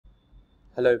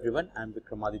Hello everyone, I'm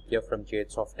Vikramaditya from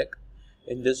Softech.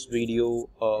 In this video,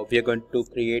 we are going to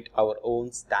create our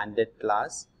own standard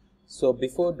class. So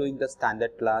before doing the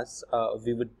standard class,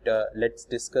 let's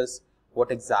discuss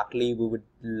what exactly we would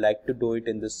like to do it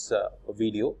in this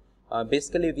video.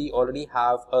 Basically, we already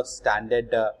have a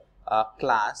standard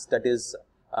class, that is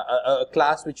a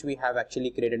class which we have actually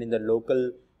created in the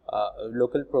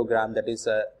local program, that is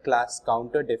a class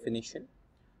counter definition.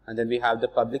 And then we have the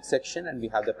public section and we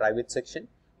have the private section.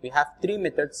 We have three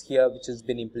methods here which has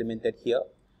been implemented here,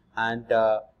 and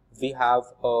we have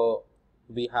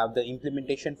the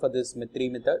implementation for this three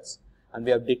methods, and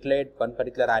we have declared one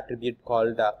particular attribute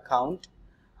called count,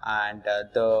 and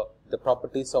the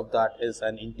properties of that is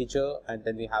an integer, and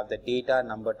then we have the data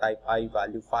number type I,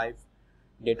 value 5,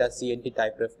 data CNT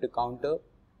type ref to counter.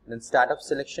 Then startup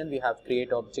selection, we have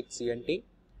create object CNT.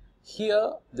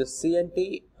 Here the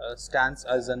CNT stands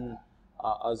as an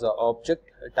object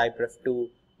type ref to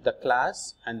the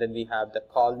class, and then we have the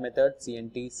call method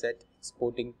CNT set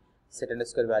exporting set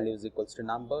underscore value is equals to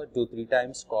number, do 3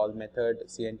 times call method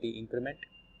CNT increment,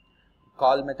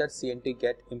 call method CNT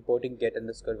get importing get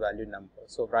underscore value number,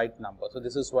 so write number. So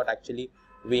this is what actually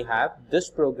we have.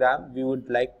 This program we would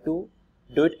like to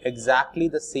do it exactly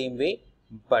the same way,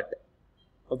 but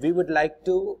we would like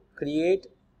to create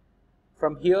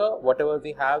from here whatever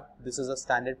we have. This is a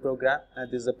standard program,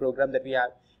 and this is a program that we have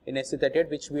in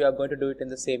SC38 which we are going to do it in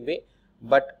the same way,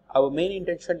 but our main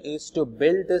intention is to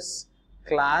build this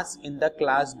class in the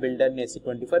class builder in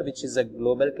SC24, which is a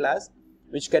global class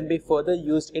which can be further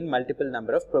used in multiple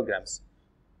number of programs.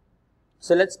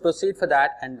 So let's proceed for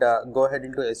that and go ahead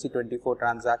into SC24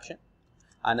 transaction,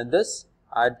 and in this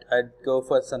I'd go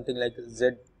for something like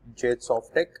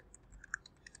Softech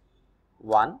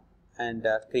 1 and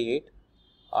create.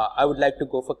 I would like to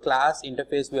go for class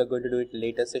interface. We are going to do it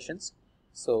later sessions.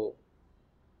 So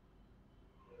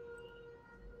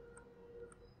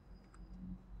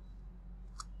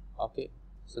okay,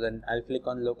 so then I'll click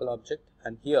on local object,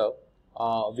 and here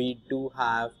we do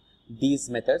have these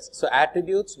methods. So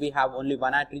attributes, we have only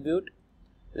one attribute.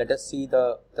 Let us see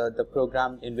the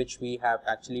program in which we have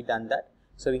actually done that.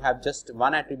 So we have just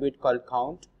one attribute called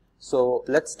count. So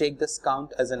let's take this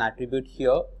count as an attribute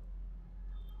here.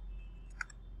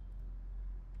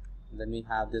 Then we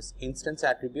have this instance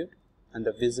attribute, and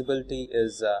the visibility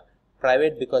is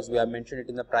private because we have mentioned it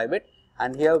in the private,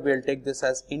 and here we'll take this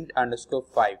as int underscore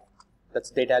 5. That's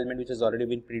data element which has already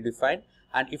been predefined,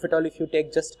 and if at all if you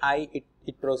take just I,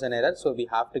 it throws an error, so we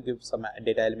have to give some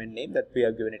data element name that we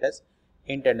have given it as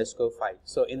int underscore 5.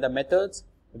 So in the methods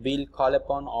we'll call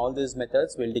upon all these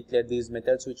methods. We'll declare these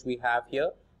methods which we have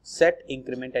here: set,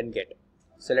 increment and get.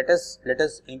 So let us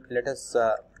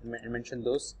mention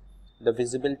those. The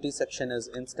visibility section is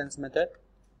instance method,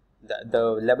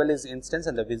 the level is instance,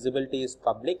 and the visibility is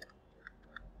public.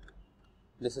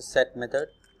 This is set method.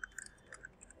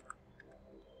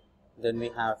 Then we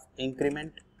have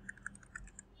increment.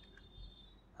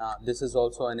 This is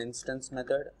also an instance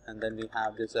method, and then we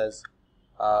have this as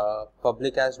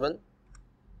public as well.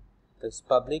 This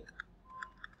public.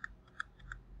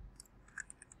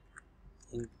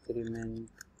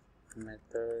 Increment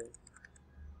method.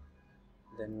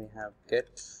 Then we have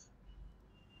get,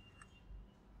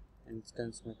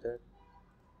 instance method,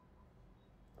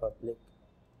 public,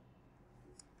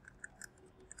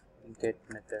 get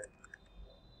method.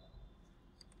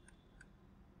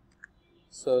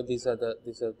 So these are the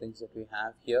things that we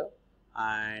have here,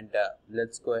 and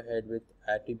let's go ahead with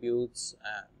attributes,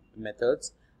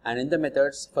 methods. And in the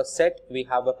methods for set we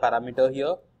have a parameter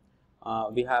here.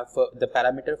 We have the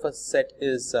parameter for set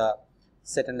is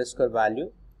set underscore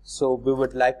value. So we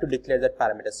would like to declare that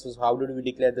parameter. So how do we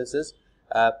declare this is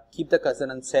keep the cursor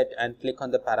on set and click on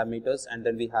the parameters, and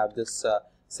then we have this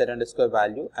set underscore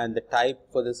value, and the type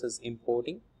for this is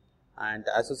importing, and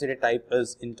the associated type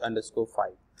is int underscore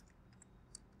 5.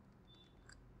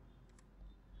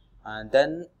 And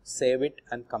then save it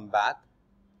and come back.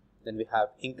 Then we have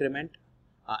increment.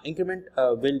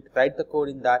 We'll write the code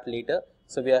in that later.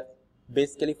 So we are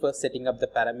basically first setting up the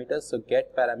parameters. So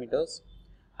get parameters.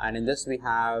 And in this we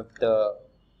have the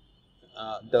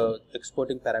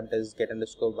exporting parameter is get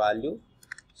underscore value.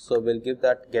 So we'll give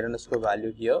that get underscore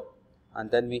value here,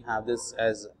 and then we have this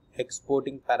as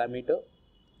exporting parameter,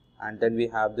 and then we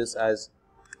have this as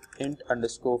int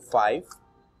underscore 5.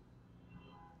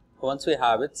 Once we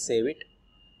have it, save it,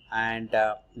 and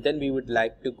then we would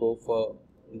like to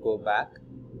go back.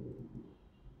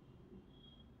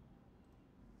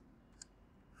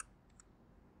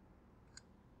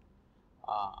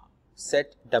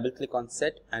 Set, double click on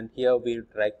set, and here we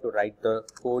would like to write the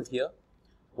code here,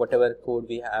 whatever code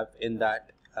we have in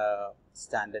that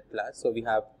standard class. So we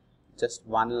have just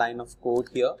one line of code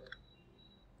here.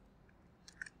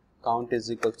 Count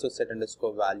is equal to set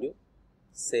underscore value.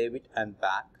 Save it and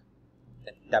back.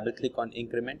 Then double click on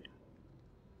increment.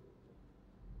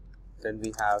 Then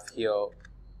we have here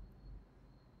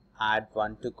add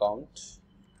 1 to count.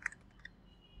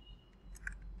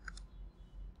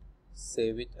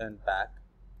 Save it and back.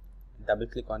 Double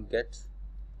click on get.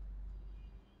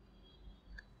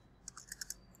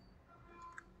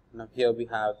 Now here we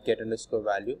have get underscore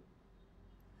value.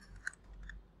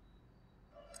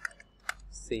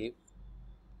 Save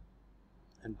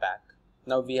and back.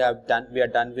 Now we are done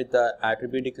with the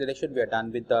attribute declaration, we are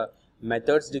done with the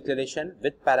methods declaration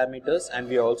with parameters, and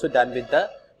we are also done with the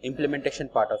implementation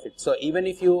part of it. So even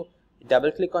if you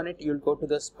double click on it, you'll go to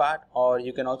this part, or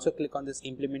you can also click on this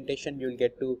implementation. You'll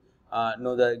get to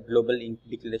know the global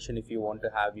declaration. If you want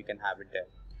to have, you can have it there.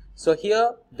 So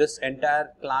here this entire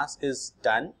class is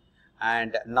done,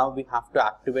 and now we have to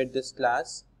activate this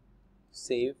class.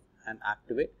 Save and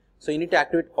activate. So you need to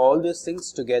activate all these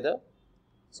things together.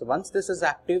 So once this is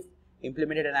active,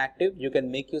 implemented and active, you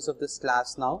can make use of this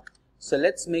class now. So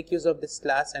let's make use of this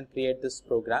class and create this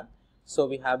program. So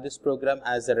we have this program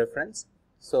as a reference.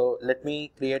 So let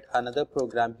me create another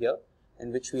program here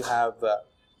in which we have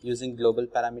using global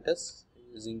parameters,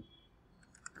 using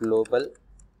global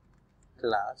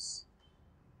class,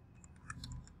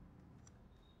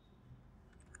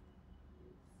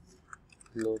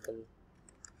 global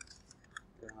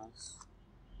class.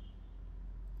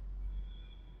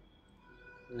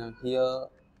 Now here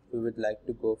we would like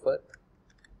to go for,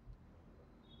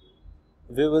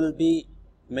 we will be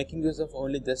making use of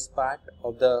only this part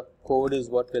of the code is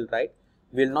what we'll write.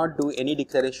 We'll not do any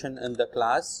declaration in the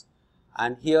class,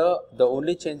 and here the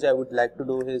only change I would like to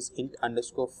do is int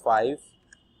underscore 5,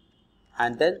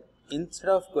 and then instead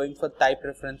of going for type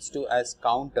reference to as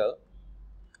counter,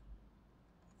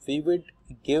 we would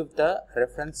give the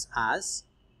reference as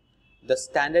the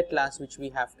standard class which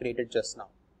we have created just now.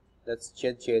 That's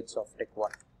Softech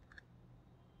 1.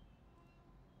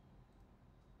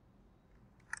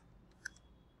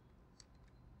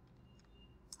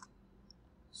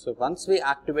 So once we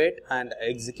activate and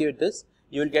execute this,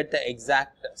 you will get the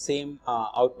exact same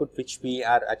output which we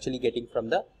are actually getting from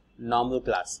the normal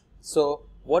class. So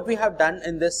what we have done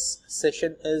in this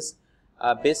session is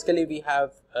basically we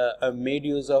have made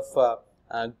use of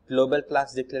global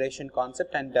class declaration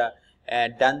concept,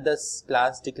 and done this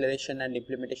class declaration and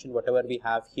implementation. Whatever we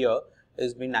have here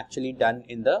is been actually done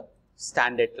in the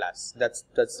standard class. That's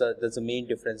the main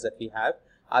difference that we have.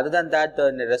 Other than that,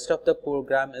 the rest of the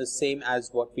program is same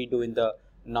as what we do in the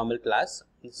normal class.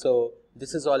 So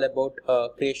this is all about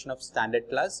creation of standard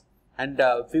class, and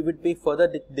we would be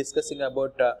further discussing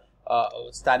about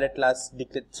standard class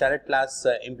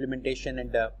implementation,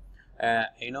 and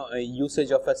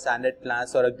usage of a standard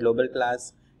class or a global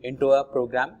class into a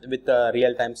program with a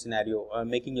real-time scenario,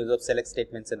 making use of select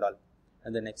statements and all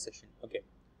in the next session. Okay,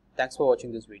 thanks for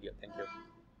watching this video. Thank you.